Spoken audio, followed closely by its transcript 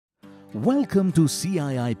Welcome to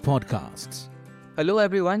CII Podcasts. Hello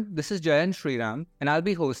everyone, this is Jayant Sriram and I'll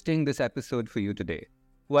be hosting this episode for you today.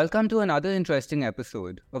 Welcome to another interesting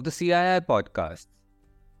episode of the CII Podcasts.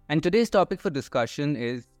 And today's topic for discussion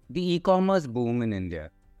is the e-commerce boom in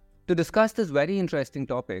India. To discuss this very interesting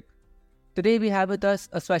topic, today we have with us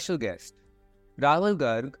a special guest, Rahul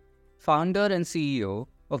Garg, founder and CEO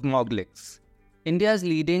of Moglix, India's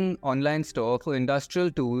leading online store for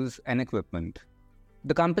industrial tools and equipment.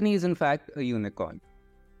 The company is in fact a unicorn.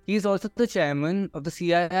 He is also the chairman of the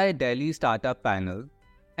CII Delhi Startup Panel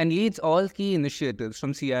and leads all key initiatives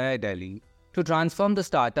from CII Delhi to transform the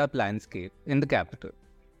startup landscape in the capital.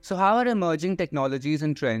 So how are emerging technologies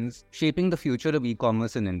and trends shaping the future of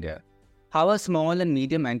e-commerce in India? How are small and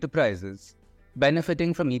medium enterprises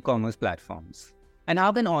benefiting from e-commerce platforms? And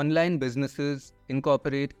how can online businesses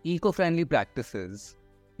incorporate eco-friendly practices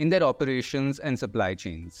in their operations and supply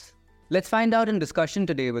chains? Let's find out in discussion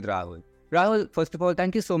today with Rahul. Rahul, first of all,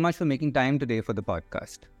 thank you so much for making time today for the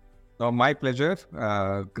podcast. My pleasure.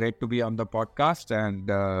 Great to be on the podcast.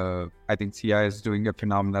 And I think CI is doing a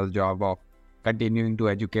phenomenal job of continuing to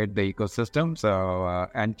educate the ecosystem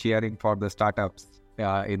and cheering for the startups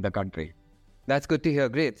in the country. That's good to hear.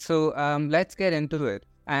 Great. So let's get into it.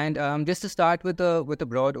 And just to start with a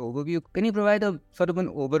broad overview, can you provide a sort of an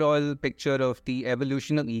overall picture of the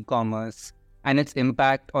evolution of e-commerce and its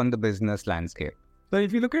impact on the business landscape? So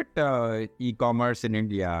if you look at e-commerce in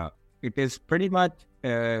India, it is pretty much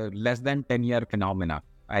less than 10-year phenomena.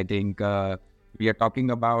 I think we are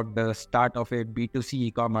talking about the start of a B2C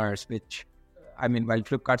e-commerce, which, while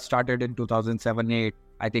Flipkart started in 2007-8,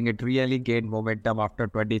 I think it really gained momentum after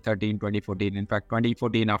 2013, 2014. In fact,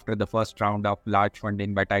 2014, after the first round of large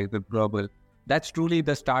funding by Tiger Global, that's truly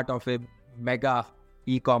the start of a mega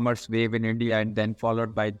e-commerce wave in India, and then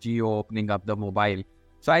followed by Jio opening up the mobile.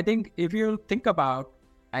 So I think if you think about,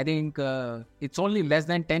 it's only less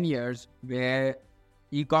than 10 years where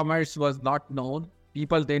e-commerce was not known.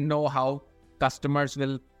 People didn't know how customers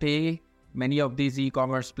will pay many of these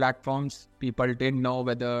e-commerce platforms. People didn't know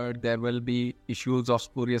whether there will be issues of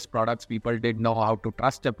spurious products. People didn't know how to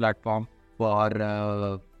trust a platform for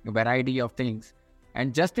a variety of things.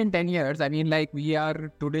 And just in 10 years, we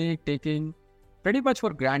are today taking pretty much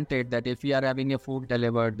for granted that if we are having a food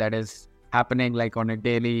delivered, that is happening like on a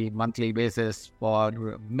daily, monthly basis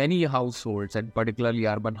for many households, and particularly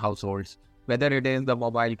urban households, whether it is the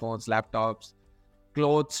mobile phones, laptops,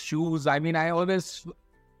 clothes, shoes. I always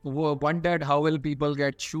wondered how will people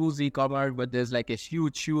get shoes e-commerce, but there's like a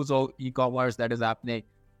huge shoes e-commerce that is happening.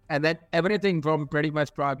 And then everything from pretty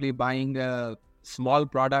much probably buying a small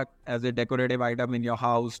product as a decorative item in your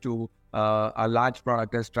house to a large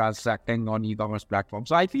product is transacting on e-commerce platforms.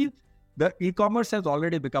 So I feel the e-commerce has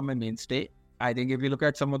already become a mainstay. I think if you look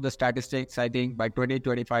at some of the statistics, I think by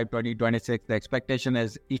 2025, 2026, the expectation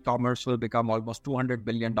is e-commerce will become almost $200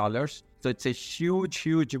 billion. So it's a huge,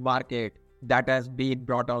 huge market that has been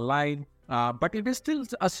brought online. But it is still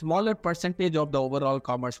a smaller percentage of the overall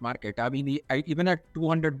commerce market. Even at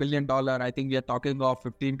 $200 billion, I think we are talking of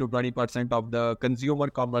 15 to 20% of the consumer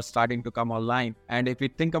commerce starting to come online. And if we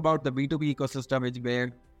think about the B2B ecosystem, which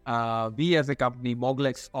where we as a company,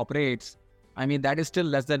 Moglix, operates, that is still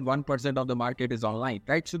less than 1% of the market is online,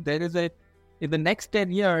 right? So there is in the next 10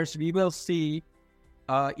 years, we will see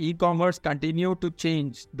e-commerce continue to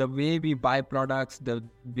change the way we buy products, the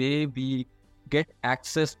way we get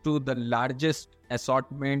access to the largest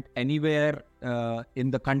assortment anywhere in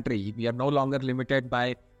the country. We are no longer limited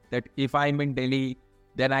by that. If I'm in Delhi,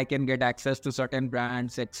 then I can get access to certain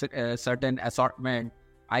brands, certain assortment.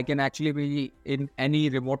 I can actually be in any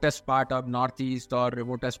remotest part of Northeast or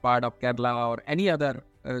remotest part of Kerala or any other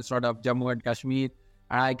sort of Jammu and Kashmir.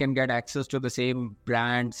 And I can get access to the same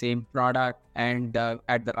brand, same product, and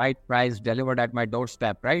at the right price delivered at my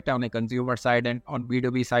doorstep, right? On a consumer side, and on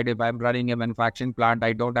B2B side, if I'm running a manufacturing plant,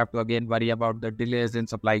 I don't have to again worry about the delays in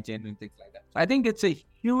supply chain and things like that. I think it's a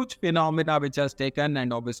huge phenomena which has taken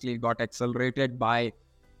and obviously got accelerated by,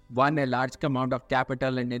 one, a large amount of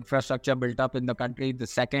capital and infrastructure built up in the country. The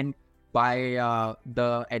second, by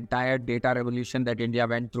the entire data revolution that India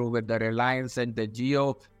went through with the Reliance and the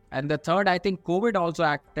Jio. And the third, I think COVID also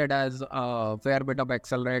acted as a fair bit of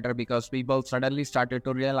accelerator, because people suddenly started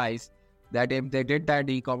to realize that if they did that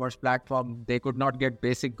e-commerce platform, they could not get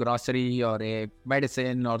basic grocery or a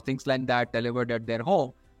medicine or things like that delivered at their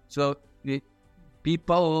home. So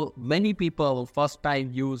many people first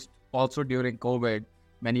time used also during COVID,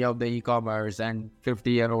 many of the e-commerce, and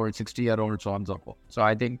 50-year-old, 60-year-old, so on and so forth. So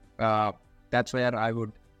I think that's where I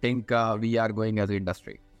would think we are going as an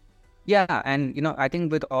industry. Yeah, and I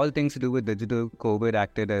think with all things to do with digital, COVID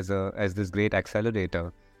acted as this great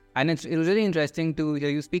accelerator. And it was really interesting to hear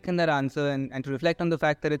you speak in that answer and to reflect on the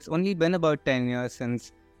fact that it's only been about 10 years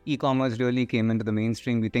since e-commerce really came into the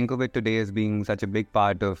mainstream. We think of it today as being such a big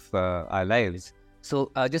part of our lives.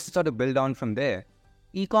 So just to sort of build on from there,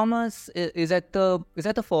 e-commerce is at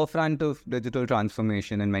the forefront of digital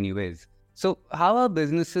transformation in many ways. So how are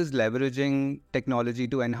businesses leveraging technology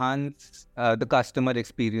to enhance the customer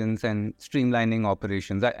experience and streamline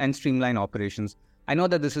operations? I know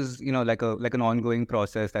that this is, like an ongoing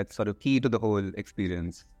process that's sort of key to the whole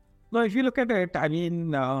experience. No, if you look at it, I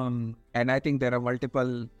mean, and I think there are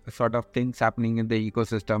multiple sort of things happening in the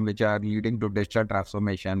ecosystem which are leading to digital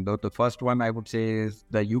transformation. Though the first one I would say is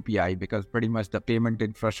the UPI, because pretty much the payment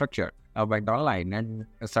infrastructure went online, and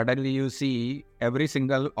suddenly you see every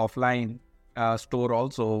single offline store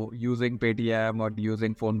also using Paytm or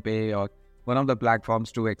using PhonePe or one of the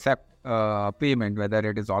platforms to accept payment, whether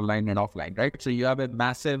it is online and offline, right? So you have a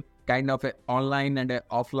massive kind of an online and an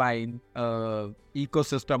offline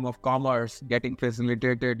ecosystem of commerce getting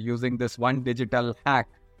facilitated using this one digital hack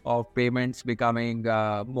of payments becoming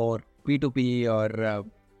more P2P or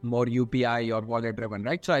more UPI or wallet driven,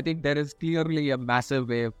 right? So I think there is clearly a massive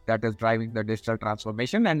wave that is driving the digital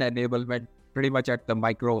transformation and enablement pretty much at the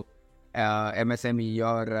micro MSME.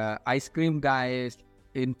 Your ice cream guy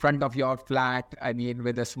in front of your flat, I mean,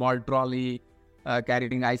 with a small trolley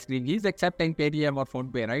carrying ice cream, he's accepting Paytm or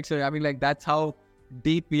PhonePe, right? So, I mean, like, that's how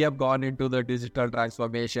deep we have gone into the digital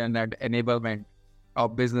transformation and enablement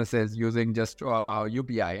of businesses using just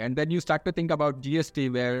UPI. And then you start to think about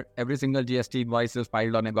GST, where every single GST invoice is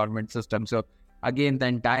filed on a government system. So, again, the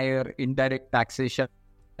entire indirect taxation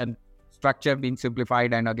and structure being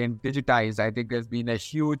simplified and, again, digitized, I think has been a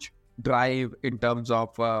huge drive in terms of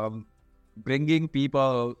bringing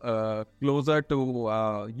people closer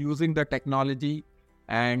to using the technology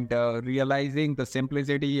and realizing the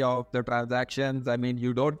simplicity of the transactions. I mean,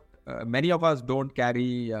 many of us don't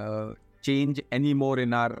carry change anymore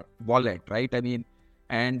in our wallet, right? I mean,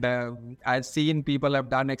 and I've seen people have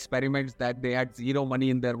done experiments that they had zero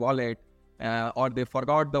money in their wallet or they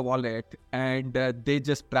forgot the wallet and they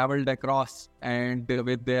just traveled across and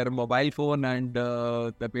with their mobile phone and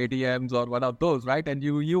the Paytms or one of those, right? And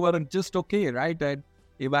you were just okay, right? And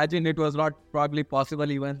imagine it was not probably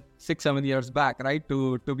possible even 6-7 years back, right?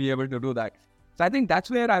 To be able to do that. So I think that's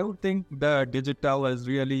where I would think the digital is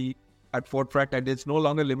really at forefront, and it's no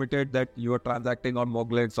longer limited that you are transacting on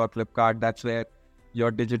Moglix or Flipkart. That's where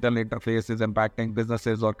your digital interface is impacting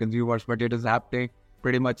businesses or consumers, but it is happening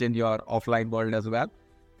pretty much in your offline world as well.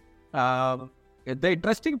 The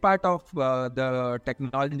interesting part of the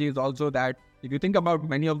technology is also that if you think about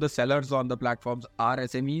many of the sellers on the platforms are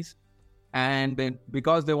SMEs, and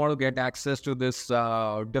because they want to get access to this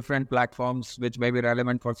different platforms which may be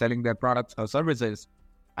relevant for selling their products or services,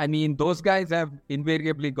 I mean, those guys have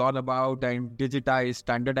invariably gone about and digitized,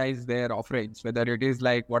 standardized their offerings, whether it is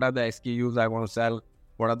like what are the SKUs I want to sell,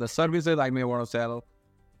 what are the services I may want to sell,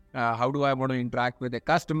 how do I want to interact with a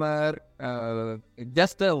customer,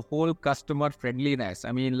 just the whole customer friendliness.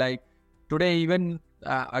 I mean, like today, even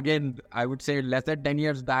again, I would say less than 10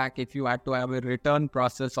 years back, if you had to have a return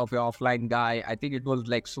process of your offline guy, I think it was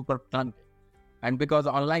like super clunky. And because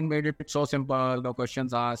online made it so simple, no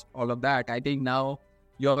questions asked, all of that, I think now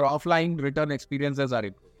your offline return experiences are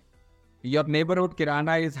improving. Your neighborhood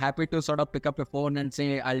kirana is happy to sort of pick up a phone and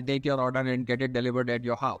say, I'll take your order and get it delivered at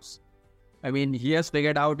your house. I mean, he has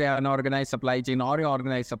figured out an organized supply chain or an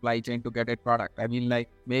organized supply chain to get a product. I mean, like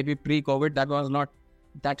maybe pre-COVID, that was not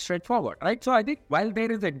that straightforward, right? So I think while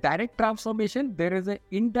there is a direct transformation, there is an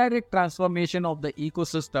indirect transformation of the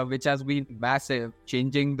ecosystem, which has been massive,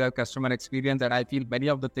 changing the customer experience. And I feel many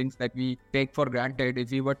of the things that we take for granted,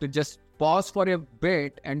 if we were to just pause for a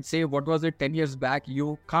bit and say, what was it 10 years back?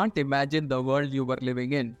 You can't imagine the world you were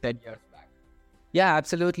living in 10 years back. Yeah,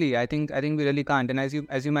 absolutely. I think we really can't. And as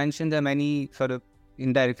you mentioned, there are many sort of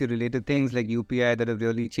indirectly related things like UPI that have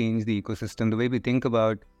really changed the ecosystem, the way we think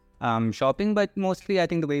about shopping, but mostly I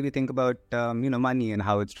think the way we think about money and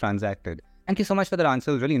how it's transacted. Thank you so much for that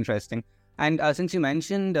answer. It was really interesting. And since you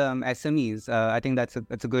mentioned SMEs, I think that's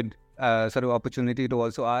a good sort of opportunity to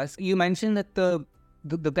also ask. You mentioned that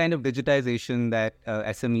the kind of digitization that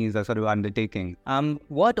SMEs are sort of undertaking.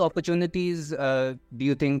 What opportunities do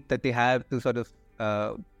you think that they have to sort of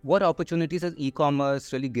what opportunities has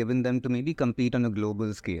e-commerce really given them to maybe compete on a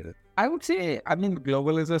global scale? I would say, I mean,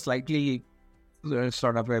 global is a slightly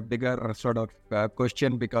sort of a bigger sort of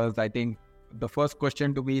question, because I think the first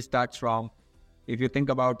question to me starts from, if you think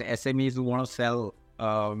about SMEs who want to sell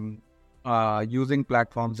using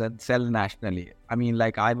platforms and sell nationally. I mean,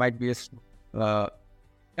 like I might be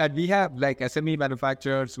and we have like SME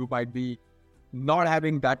manufacturers who might be not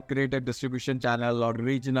having that great a distribution channel or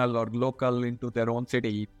regional or local into their own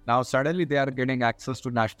city, now suddenly they are getting access to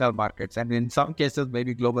national markets and in some cases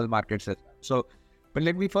maybe global markets as well. So, but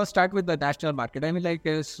let me first start with the national market. I mean, like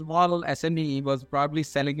a small SME was probably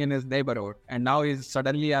selling in his neighborhood and now he's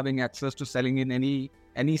suddenly having access to selling in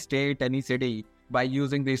any state, any city by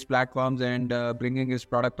using these platforms and bringing his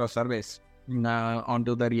product or service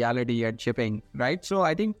onto the reality and shipping, right? So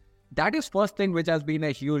I think that is first thing which has been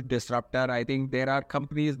a huge disruptor. I think there are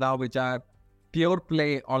companies now which are pure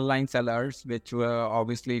play online sellers, which were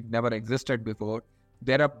obviously never existed before.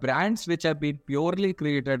 There are brands which have been purely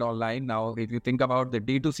created online. Now, if you think about the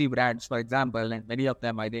D2C brands, for example, and many of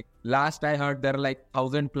them, I think last I heard there are like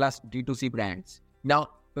 1,000 plus D2C brands. Now,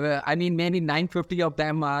 I mean, maybe 950 of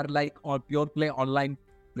them are like pure play online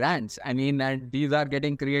brands. I mean, and these are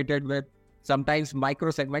getting created with sometimes micro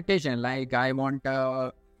segmentation. Like I want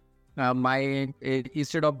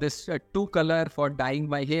instead of this 2 color for dyeing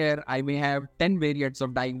my hair, I may have 10 variants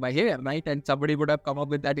of dyeing my hair, right? And somebody would have come up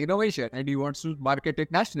with that innovation and he wants to market it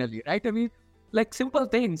nationally, right? I mean, like simple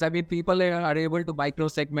things. I mean, people are able to micro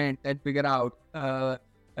segment and figure out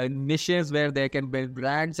niches where they can build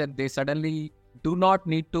brands and they suddenly do not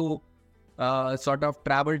need to sort of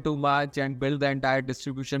travel too much and build the entire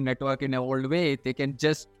distribution network in an old way. They can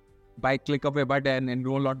just by click of a button,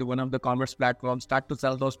 enroll onto one of the commerce platforms, start to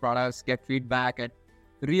sell those products, get feedback, and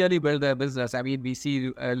really build their business. I mean, we see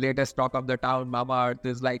latest talk of the town, Mamaearth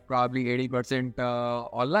is like probably 80%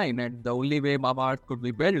 online, and the only way Mamaearth could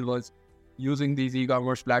be built was using these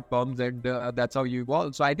e-commerce platforms, and that's how you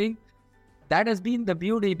evolve. So I think that has been the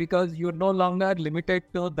beauty because you're no longer limited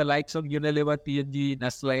to the likes of Unilever, P&G,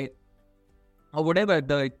 Nestle, or whatever,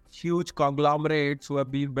 the huge conglomerates who have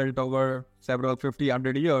been built over several 50,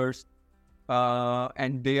 100 years.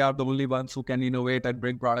 And they are the only ones who can innovate and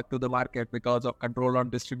bring product to the market because of control on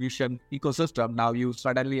distribution ecosystem. Now you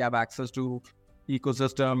suddenly have access to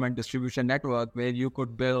ecosystem and distribution network where you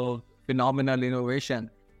could build phenomenal innovation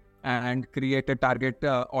and create a target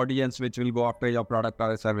audience which will go after your product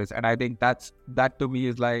or service. And I think that to me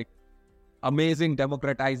is like amazing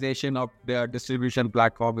democratization of the distribution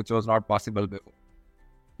platform, which was not possible before.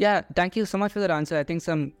 Yeah, thank you so much for that answer. I think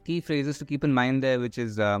some key phrases to keep in mind there, which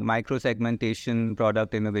is micro-segmentation,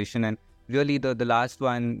 product innovation, and really the last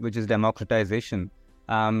one, which is democratization,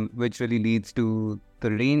 which really leads to the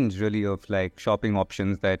range really of like shopping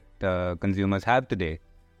options that consumers have today.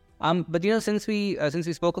 But since we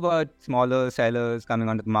spoke about smaller sellers coming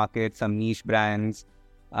onto the market, some niche brands,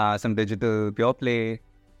 some digital pure play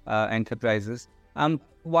enterprises.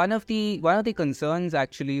 One of the concerns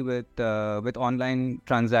actually with online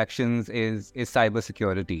transactions is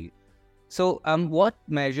cybersecurity. So, what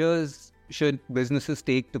measures should businesses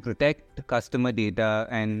take to protect customer data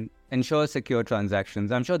and ensure secure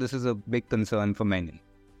transactions? I'm sure this is a big concern for many.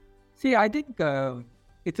 See, I think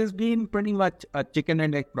it has been pretty much a chicken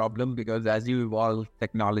and egg problem because as you evolve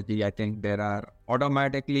technology, I think there are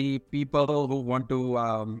automatically people who want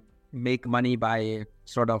to make money by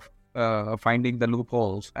sort of finding the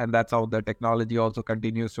loopholes, and that's how the technology also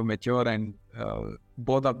continues to mature, and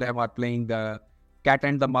both of them are playing the cat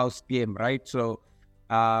and the mouse game, right? So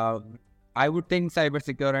I would think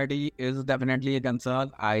cybersecurity is definitely a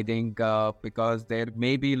concern. I think because there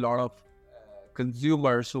may be a lot of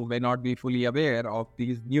consumers who may not be fully aware of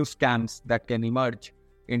these new scams that can emerge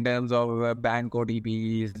in terms of bank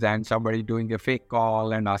OTPs and somebody doing a fake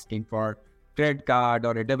call and asking for credit card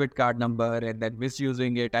or a debit card number and then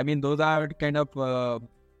misusing it. I mean, those are kind of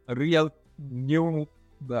real new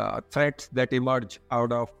threats that emerge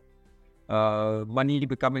out of money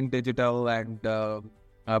becoming digital and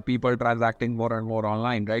people transacting more and more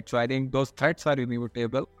online, right? So I think those threats are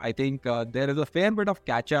inevitable. I think there is a fair bit of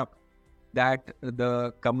catch-up that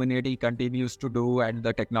the community continues to do and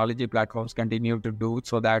the technology platforms continue to do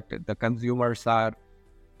so that the consumers are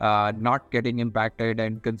not getting impacted,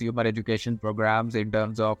 and consumer education programs in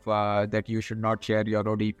terms of that you should not share your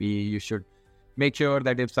OTP. You should make sure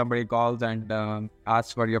that if somebody calls and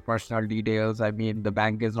asks for your personal details, I mean, the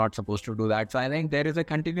bank is not supposed to do that. So I think there is a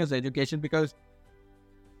continuous education because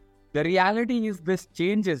the reality is this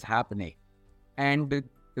change is happening and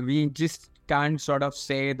we just can't sort of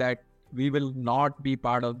say that we will not be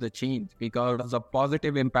part of the change because the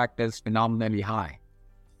positive impact is phenomenally high.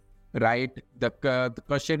 Right. The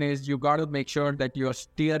question is, you got to make sure that you're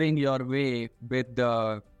steering your way with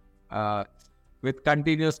the with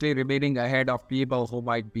continuously remaining ahead of people who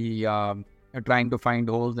might be trying to find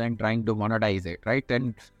holes and trying to monetize it. Right.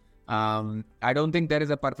 And I don't think there is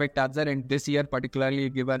a perfect answer. And this year, particularly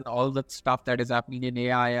given all the stuff that is happening in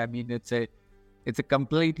AI, I mean, it's a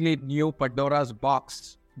completely new Pandora's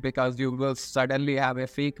box because you will suddenly have a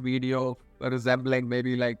fake video resembling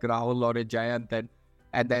maybe like Rahul or a Giant,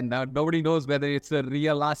 and then nobody knows whether it's a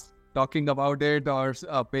real us talking about it or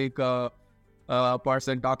a fake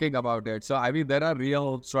person talking about it. So I mean, there are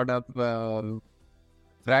real sort of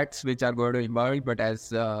threats which are going to emerge, but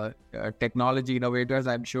as technology innovators,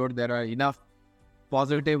 I'm sure there are enough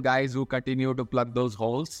positive guys who continue to plug those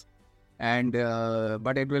holes. And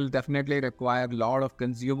but it will definitely require a lot of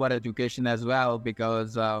consumer education as well,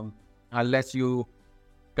 because unless you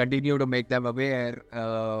continue to make them aware,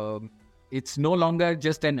 it's no longer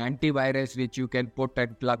just an antivirus which you can put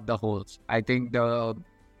and plug the holes. I think the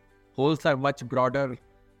holes are much broader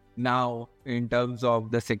now in terms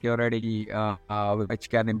of the security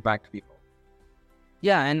which can impact people.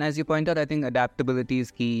 Yeah, and as you point out, I think adaptability is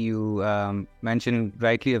key. You mentioned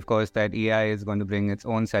rightly, of course, that AI is going to bring its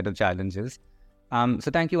own set of challenges. So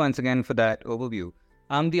thank you once again for that overview.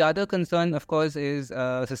 The other concern, of course, is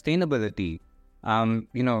sustainability.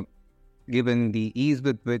 Given the ease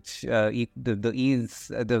with which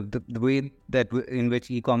the way that in which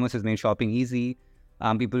e-commerce has made shopping easy,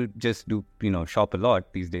 people just do shop a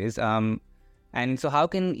lot these days. And so how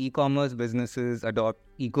can e-commerce businesses adopt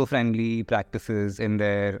eco-friendly practices in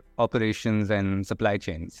their operations and supply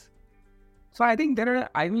chains? So I think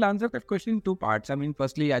I will answer that question in two parts. I mean,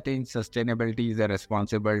 firstly, I think sustainability is a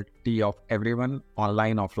responsibility of everyone,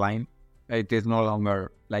 online, offline. It is no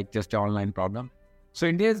longer like just an online problem. So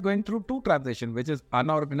India is going through two transitions, which is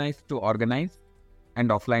unorganized to organized and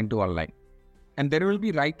offline to online. And there will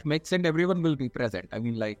be right mix and everyone will be present. I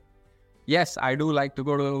mean, like, yes, I do like to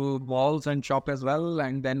go to malls and shop as well.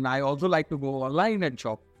 And then I also like to go online and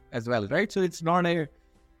shop as well, right? So it's not a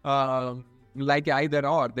like either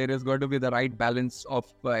or. There is going to be the right balance of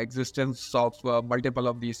existence of multiple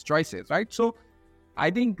of these choices, right? So I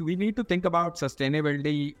think we need to think about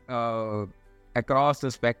sustainability across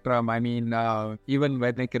the spectrum. I mean, even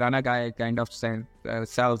when a Kirana guy kind of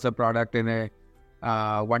sells a product in a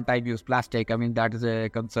one-time use plastic, I mean, that is a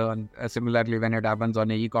concern. Similarly, when it happens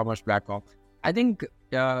on an e-commerce platform, I think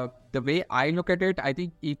the way I look at it, I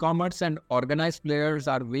think e-commerce and organized players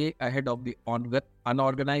are way ahead of the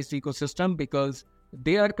unorganized ecosystem, because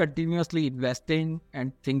they are continuously investing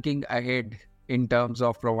and thinking ahead in terms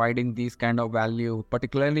of providing these kind of value,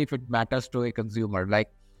 particularly if it matters to a consumer.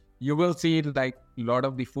 Like, you will see like a lot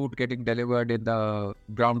of the food getting delivered in the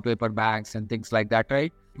brown paper bags and things like that,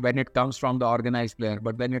 right? When it comes from the organized player.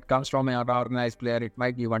 But when it comes from an unorganized player, it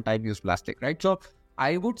might be one-time use plastic, right? So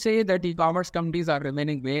I would say that e-commerce companies are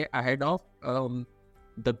remaining way ahead of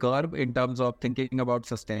the curve in terms of thinking about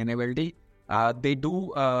sustainability. They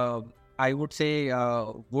do, I would say,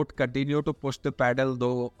 would continue to push the pedal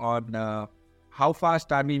though on how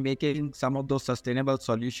fast are we making some of those sustainable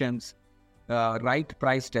solutions right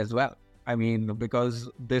priced as well. I mean, because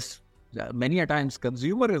this many a times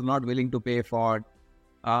consumer is not willing to pay for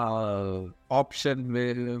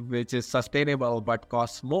option which is sustainable but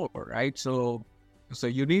costs more, right? So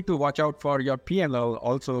you need to watch out for your P&L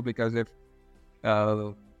also, because if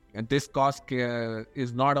this cost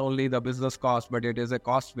is not only the business cost, but it is a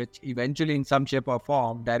cost which eventually in some shape or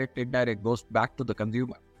form, direct, indirect, goes back to the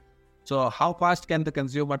consumer. So how fast can the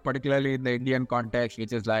consumer, particularly in the Indian context,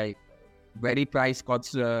 which is like very price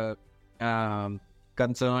concerned,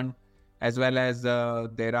 as well as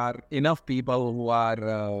there are enough people who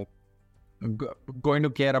are going to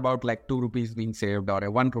care about like 2 rupees being saved or a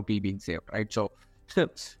 1 rupee being saved, right? So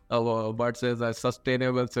versus a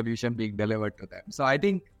sustainable solution being delivered to them. So I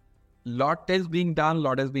think lot is being done,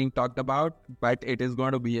 lot is being talked about, but it is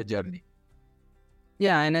going to be a journey.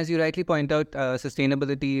 Yeah, and as you rightly point out,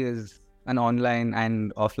 sustainability is an online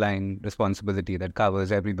and offline responsibility that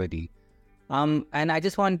covers everybody. And I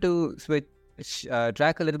just want to switch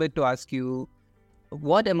track a little bit to ask you,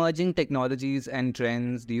 what emerging technologies and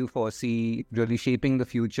trends do you foresee really shaping the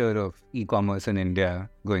future of e-commerce in India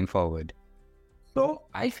going forward? So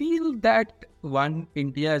I feel that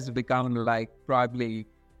India has become like probably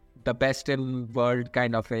the best in world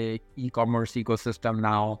kind of a e-commerce ecosystem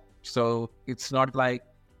now. So it's not like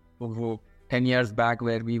 10 years back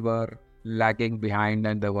where we were lagging behind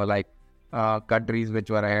and there were like countries which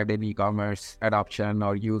were ahead in e-commerce adoption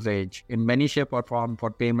or usage. In many shape or form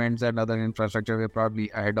for payments and other infrastructure, we're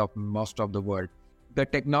probably ahead of most of the world. The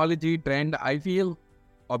technology trend, I feel,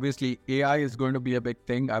 obviously AI is going to be a big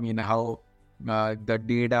thing. I mean, how the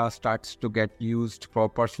data starts to get used for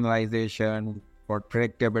personalization, for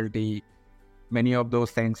predictability, many of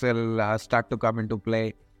those things will start to come into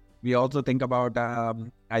play. We also think about,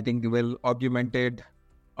 I think, will augmented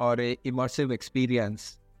or a immersive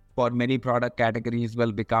experience for many product categories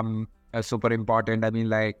will become super important. I mean,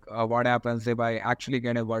 like, what happens if I actually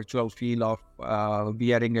get a virtual feel of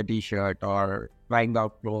wearing a t-shirt or trying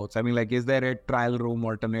out clothes? I mean, like, is there a trial room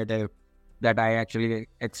alternative that I actually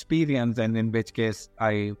experience, and in which case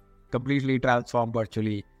I completely transform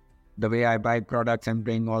virtually the way I buy products and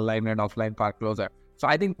bring online and offline far closer. So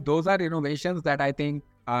I think those are innovations that I think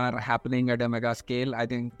are happening at a mega scale. I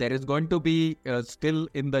think there is going to be still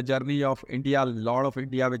in the journey of India, a lot of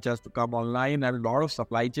India which has to come online, and a lot of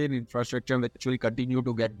supply chain infrastructure which will continue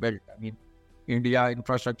to get built. I mean, India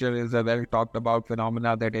infrastructure is a well talked about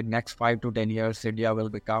phenomena that in next 5 to 10 years, India will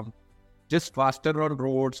become just faster on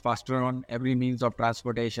roads, faster on every means of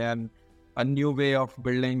transportation, a new way of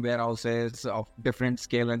building warehouses of different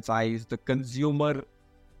scale and size, the consumer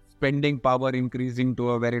spending power increasing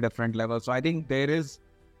to a very different level. So I think there is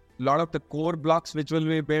a lot of the core blocks which will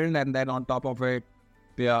be built, and then on top of it,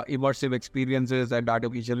 the immersive experiences and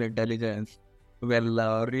artificial intelligence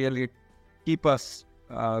will really keep us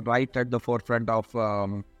right at the forefront of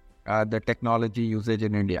the technology usage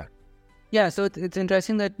in India. Yeah, so it's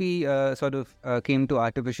interesting that we came to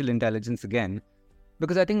artificial intelligence again,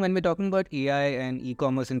 because I think when we're talking about AI and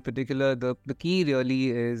e-commerce in particular, the key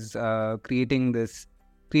really is creating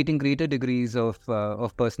greater degrees of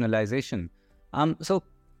personalization. So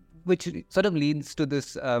which sort of leads to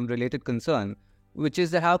this related concern, which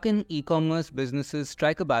is that how can e-commerce businesses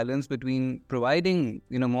strike a balance between providing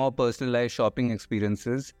more personalized shopping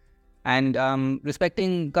experiences and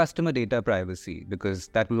respecting customer data privacy, because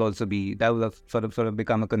that will have sort of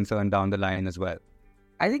become a concern down the line as well.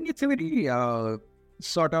 I think it's a very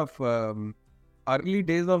early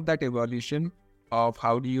days of that evolution of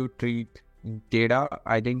how do you treat data.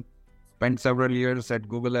 I think spent several years at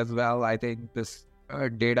Google as well. I think this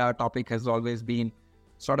data topic has always been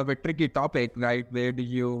sort of a tricky topic, right? Where do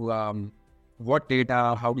you, what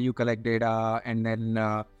data, how do you collect data, and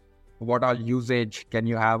then what all usage can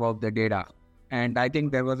you have of the data? And I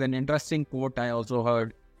think there was an interesting quote I also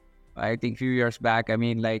heard, I think a few years back. I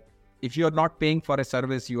mean, like, if you're not paying for a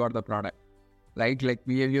service, you are the product, right? Like,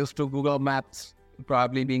 we are used to Google Maps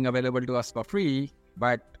probably being available to us for free,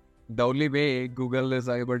 but the only way Google is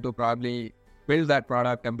able to probably build that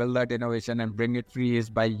product and build that innovation and bring it free is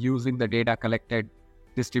by using the data collected,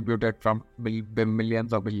 distributed from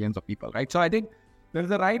millions or billions of people, right? So I think there's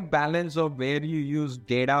the right balance of where you use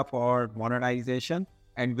data for monetization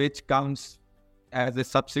and which comes as a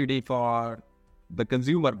subsidy for the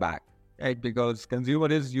consumer back, right? Because consumer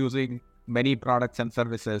is using many products and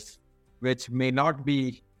services which may not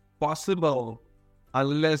be possible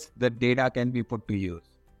unless the data can be put to use.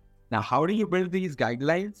 Now, how do you build these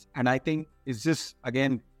guidelines? And I think it's just,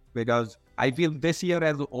 again, because I feel this year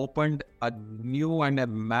has opened a new and a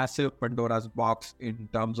massive Pandora's box in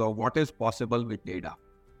terms of what is possible with data.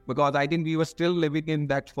 Because I think we were still living in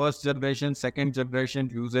that first generation, second generation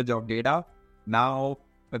usage of data. Now,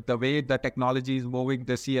 with the way the technology is moving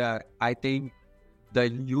this year, I think the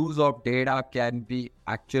use of data can be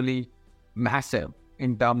actually massive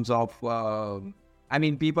in terms of,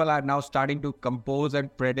 people are now starting to compose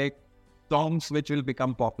and predict songs which will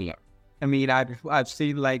become popular. I mean, I've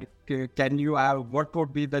seen, like, can you have, what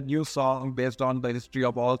would be the new song based on the history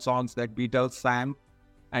of all songs that Beatles sang,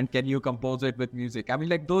 and can you compose it with music? I mean,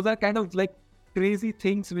 like, those are kind of like crazy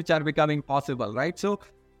things which are becoming possible, right? So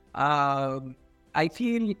I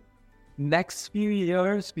feel next few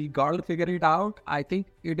years we got to figure it out. I think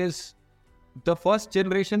it is the first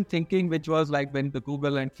generation thinking, which was like when the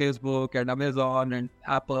Google and Facebook and Amazon and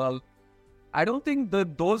Apple, I don't think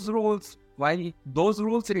those roles, while those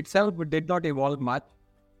rules itself did not evolve much,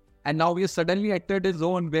 and now we are suddenly entered a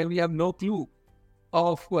zone where we have no clue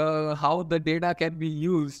of how the data can be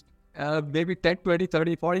used, maybe 10, 20,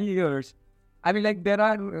 30, 40 years. I mean, like, there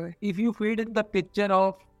are, if you feed in the picture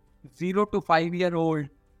of 0 to 5-year-old,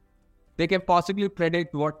 they can possibly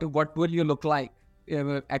predict what will you look like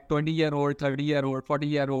at 20-year-old, 30-year-old,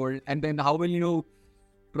 40-year-old, and then how will you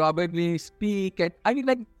probably speak. And I mean,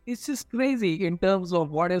 like, it's just crazy in terms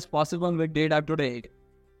of what is possible with data today.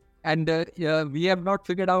 And we have not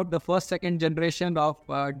figured out the first, second generation of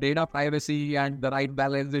data privacy and the right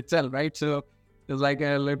balance itself, right? So it's like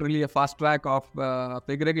literally a fast track of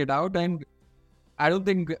figuring it out. And I don't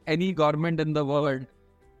think any government in the world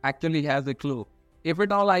actually has a clue. If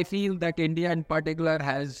at all, I feel that India in particular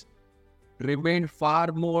has remained far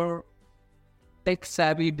more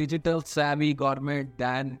tech-savvy, digital-savvy government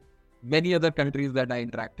than many other countries that I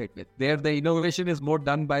interacted with. There, the innovation is more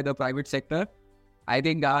done by the private sector. I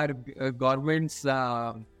think our government's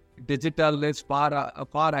digital is far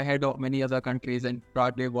ahead of many other countries, and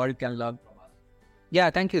probably the world can learn from us. Yeah,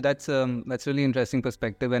 thank you. That's really interesting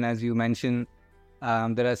perspective. And as you mentioned,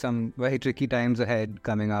 There are some very tricky times ahead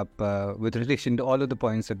coming up with relation to all of the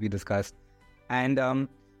points that we discussed. And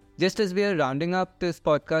just as we are rounding up this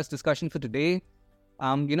podcast discussion for today,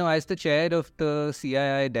 as the chair of the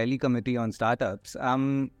CII Delhi Committee on Startups,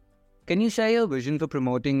 can you share your vision for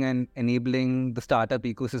promoting and enabling the startup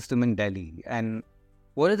ecosystem in Delhi? And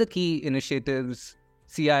what are the key initiatives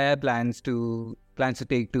CII plans to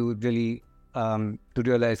take to really to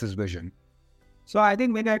realize this vision? So I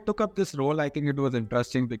think when I took up this role, I think it was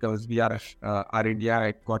interesting because we are our India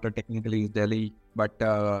headquarter technically is Delhi, but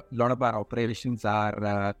a lot of our operations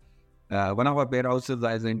are one of our warehouses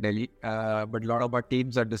is in Delhi, but a lot of our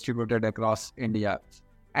teams are distributed across India.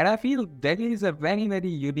 And I feel Delhi is a very, very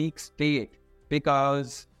unique state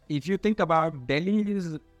because if you think about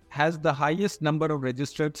has the highest number of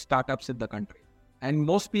registered startups in the country. And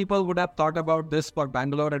most people would have thought about this for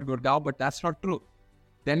Bangalore and Gurgaon, but that's not true.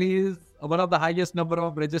 Delhi is one of the highest number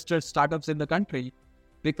of registered startups in the country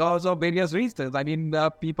because of various reasons. I mean,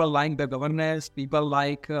 people like the governance, people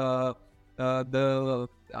like the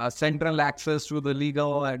central access to the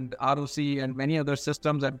legal and ROC and many other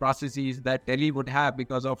systems and processes that Delhi would have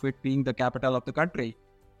because of it being the capital of the country,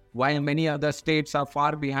 while many other states are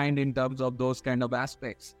far behind in terms of those kind of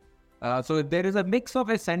aspects. So there is a mix of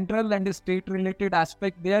a central and a state-related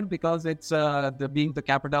aspect there because it's being the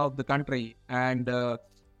capital of the country and a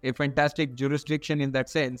fantastic jurisdiction in that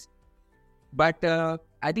sense. But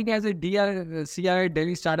I think as a CII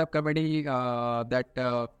Delhi Startup Committee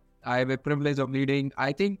that I have a privilege of leading,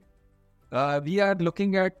 I think we are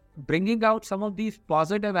looking at bringing out some of these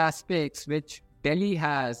positive aspects which Delhi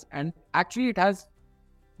has. And actually it has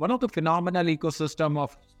one of the phenomenal ecosystem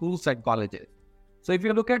of schools and colleges. So if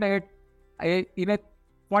you look at it, in a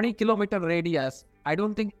 20-kilometer radius, I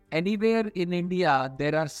don't think anywhere in India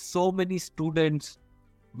there are so many students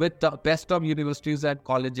with the best of universities and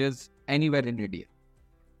colleges anywhere in India.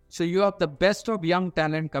 So you have the best of young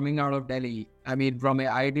talent coming out of Delhi. I mean, from a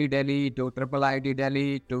IIT Delhi to Triple IIT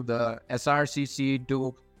Delhi to the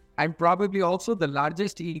SRCC and probably also the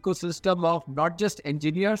largest ecosystem of not just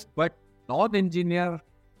engineers, but non-engineer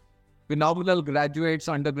phenomenal graduates,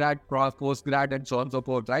 undergrad, postgrad, and so on and so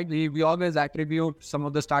forth, right? We always attribute some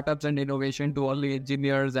of the startups and innovation to only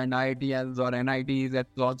engineers and IITs or NITs and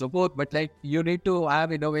so on and so forth. But you need to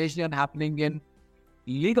have innovation happening in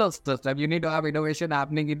legal system. You need to have innovation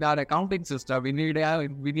happening in our accounting system. We need to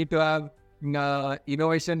have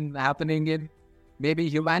innovation happening in maybe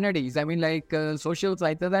humanities. I mean, social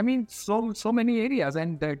sciences. I mean, so many areas.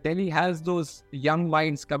 And Delhi has those young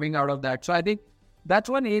minds coming out of that. So I think that's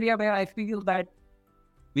one area where I feel that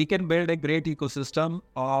we can build a great ecosystem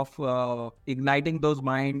of igniting those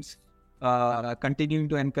minds, continuing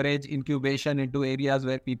to encourage incubation into areas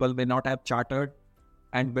where people may not have chartered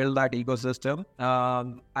and build that ecosystem.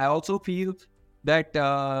 I also feel that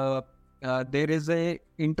there is a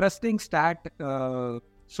interesting stat.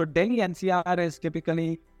 So Delhi NCR is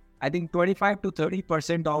typically, I think, 25 to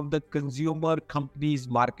 30% of the consumer companies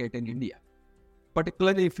market in India.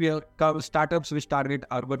 Particularly if you have startups which target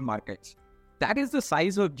urban markets. That is the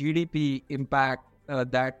size of GDP impact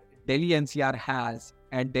that Delhi NCR has,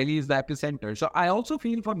 and Delhi is the epicenter. So I also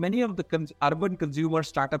feel for many of the urban consumer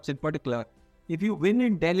startups in particular, if you win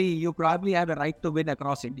in Delhi, you probably have a right to win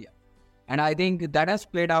across India. And I think that has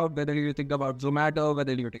played out whether you think about Zomato,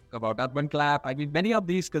 whether you think about Urban Clap. I mean, many of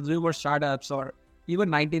these consumer startups or even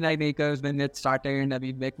 99 acres when it started, I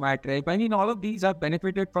mean, Make My Trip. I mean, all of these have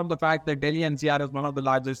benefited from the fact that Delhi NCR is one of the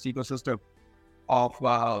largest ecosystem of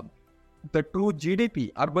the true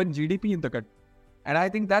GDP, urban GDP in the country. And I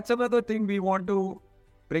think that's another thing we want to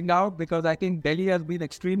bring out because I think Delhi has been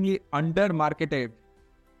extremely under-marketed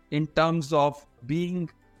in terms of being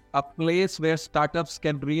a place where startups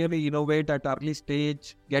can really innovate at early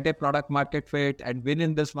stage, get a product market fit and win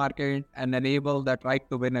in this market and enable that right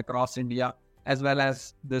to win across India, as well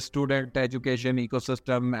as the student education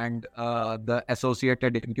ecosystem and the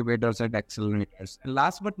associated incubators and accelerators. And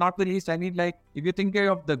last but not the least, I mean, if you think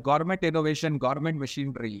of the government innovation, government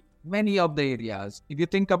machinery, many of the areas, if you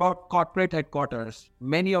think about corporate headquarters,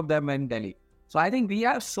 many of them are in Delhi. So I think we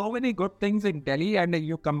have so many good things in Delhi, and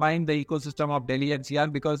you combine the ecosystem of Delhi NCR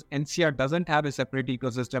because NCR doesn't have a separate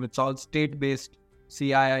ecosystem. It's all state-based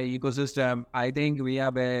CII ecosystem. I think we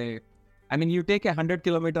have you take a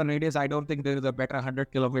 100-kilometer radius. I don't think there is a better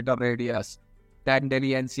 100-kilometer radius than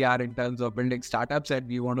Delhi NCR in terms of building startups, and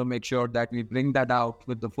we want to make sure that we bring that out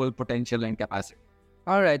with the full potential and capacity.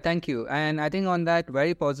 All right, thank you. And I think on that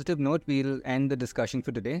very positive note, we'll end the discussion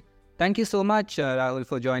for today. Thank you so much, Rahul,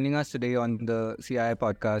 for joining us today on the CII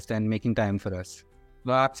podcast and making time for us.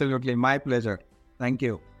 No, absolutely. My pleasure. Thank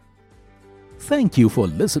you. Thank you for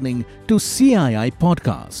listening to CII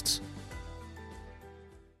Podcasts.